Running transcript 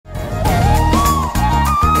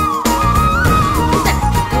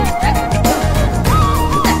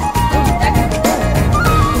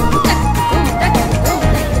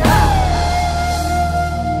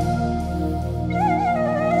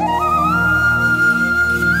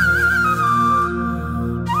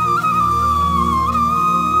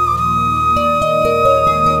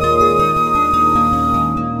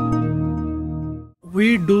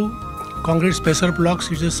concrete spacer blocks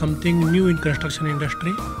is something new in construction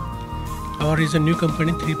industry. Our is a new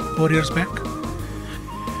company 3-4 years back.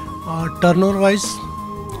 Turnover wise,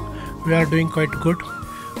 we are doing quite good.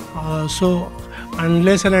 So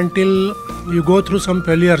unless and until you go through some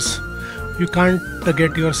failures, you can't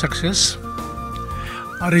get your success.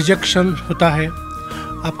 Rejection होता है,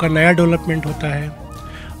 आपका नया development होता है.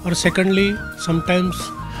 और secondly, sometimes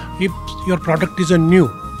if your product is a new,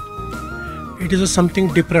 it is a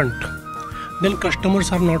something different, then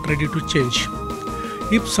customers are not ready to change.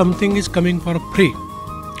 If something is coming for free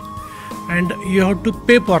and you have to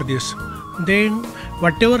pay for this, then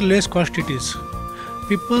whatever less cost it is,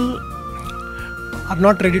 people are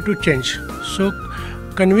not ready to change. So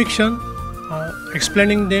conviction,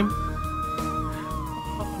 explaining them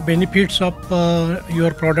benefits of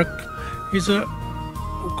your product is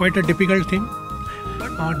quite a difficult thing.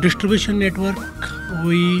 Distribution network,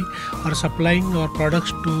 we are supplying our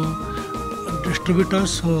products to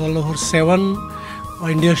distributors all over 7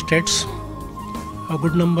 Indian states, a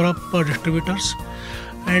good number of distributors,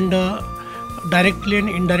 and directly and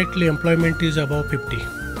indirectly employment is above 50.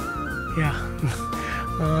 Yeah.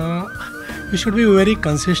 You should be very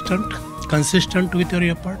consistent with your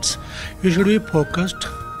efforts. You should be focused,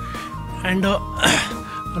 and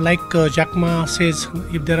like Jack Ma says,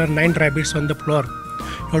 if there are 9 rabbits on the floor,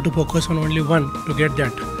 you have to focus on only one to get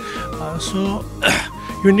that. So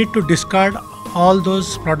you need to discard all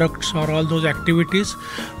those products or all those activities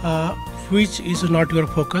which is not your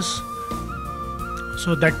focus.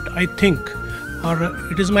 So that I think, or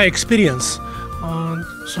it is my experience,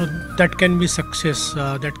 so that can be success,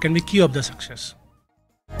 that can be key of the success.